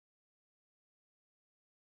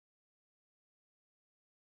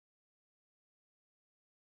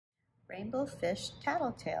Rainbow Fish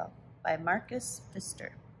Tattletale by Marcus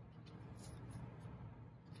Pfister.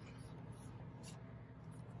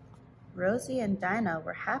 Rosie and Dinah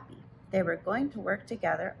were happy. They were going to work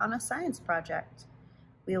together on a science project.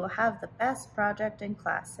 "We will have the best project in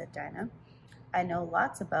class," said Dinah. "I know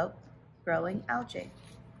lots about growing algae."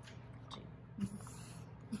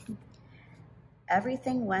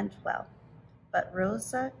 Everything went well, but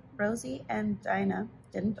Rosie and Dinah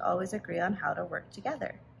didn't always agree on how to work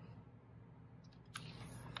together.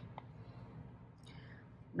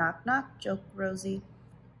 "Knock, knock," joked Rosie.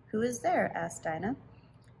 "Who is there?" asked Dinah.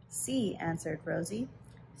 "See," answered Rosie.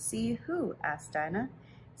 "See who?" asked Dinah.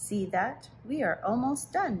 "See that? We are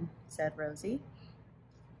almost done," said Rosie.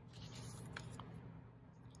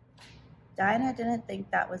 Dinah didn't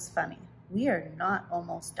think that was funny. "We are not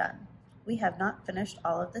almost done. We have not finished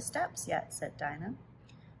all of the steps yet," said Dinah.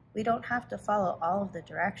 "We don't have to follow all of the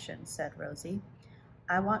directions," said Rosie.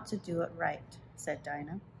 "I want to do it right," said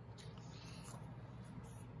Dinah.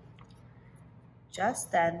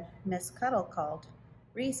 Just then, Miss Cuddle called,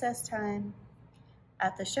 "Recess time."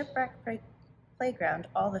 At the shipwreck playground,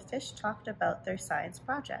 all the fish talked about their science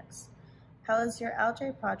projects. "How is your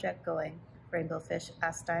algae project going?" Rainbow Fish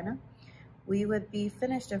asked Dinah. "We would be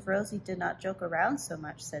finished if Rosie did not joke around so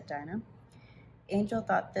much," said Dinah. Angel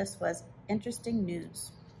thought this was interesting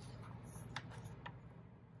news.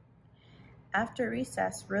 After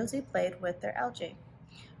recess, Rosie played with their algae.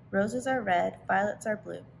 "Roses are red, violets are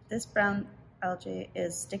blue. This brown algae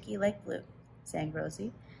is sticky like glue," sang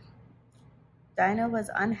Rosie. Dinah was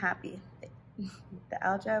unhappy. The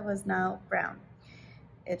algae was now brown.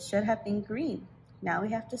 "It should have been green. Now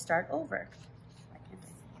we have to start over."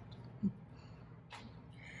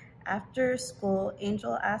 After school,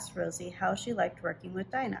 Angel asked Rosie how she liked working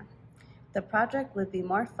with Dinah. "The project would be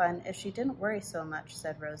more fun if she didn't worry so much,"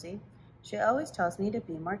 said Rosie. "She always tells me to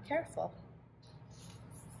be more careful."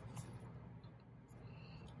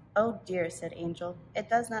 "Oh dear," said Angel. "It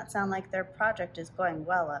does not sound like their project is going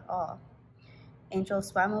well at all." Angel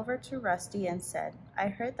swam over to Rusty and said, "I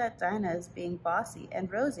heard that Dinah is being bossy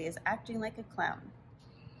and Rosie is acting like a clown."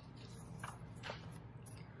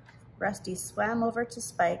 Rusty swam over to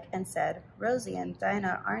Spike and said, "Rosie and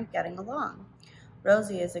Dinah aren't getting along."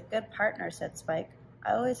 "Rosie is a good partner," said Spike.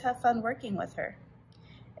 "I always have fun working with her."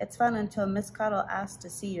 "It's fun until Miss Cuddle asks to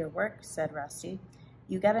see your work," said Rusty.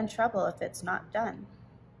 "You get in trouble if it's not done."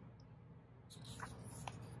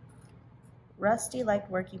 Rusty liked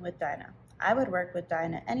working with Dinah. "I would work with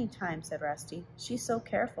Dinah any time," said Rusty. "She's so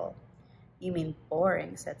careful." "You mean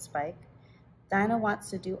boring," said Spike. "Dinah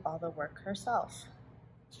wants to do all the work herself."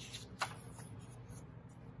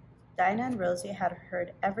 Dinah and Rosie had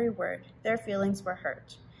heard every word. Their feelings were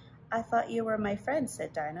hurt. "I thought you were my friend,"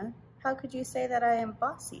 said Dinah. "How could you say that I am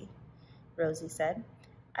bossy?" Rosie said,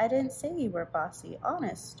 "I didn't say you were bossy,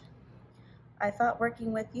 honest." "I thought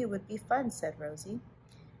working with you would be fun," said Rosie.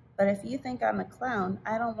 "But if you think I'm a clown,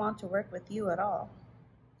 I don't want to work with you at all."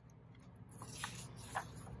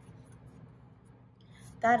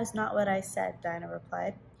 "That is not what I said," Dinah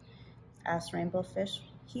replied. Asked Rainbow Fish.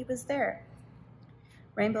 He was there.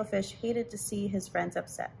 Rainbow Fish hated to see his friends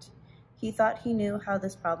upset. He thought he knew how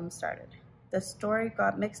this problem started. "The story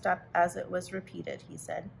got mixed up as it was repeated," he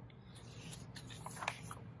said.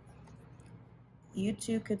 "You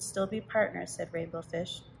two could still be partners," said Rainbow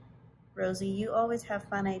Fish. "Rosie, you always have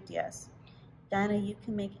fun ideas. Dinah, you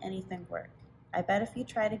can make anything work. I bet if you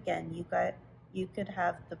tried again, you could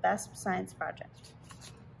have the best science project."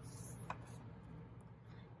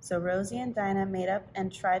 So Rosie and Dinah made up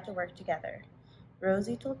and tried to work together.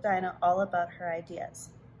 Rosie told Dinah all about her ideas.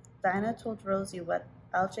 Dinah told Rosie what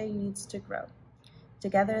algae needs to grow.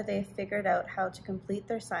 Together they figured out how to complete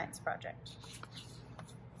their science project.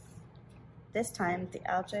 This time the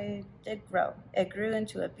algae did grow. It grew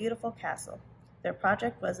into a beautiful castle. Their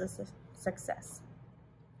project was a success.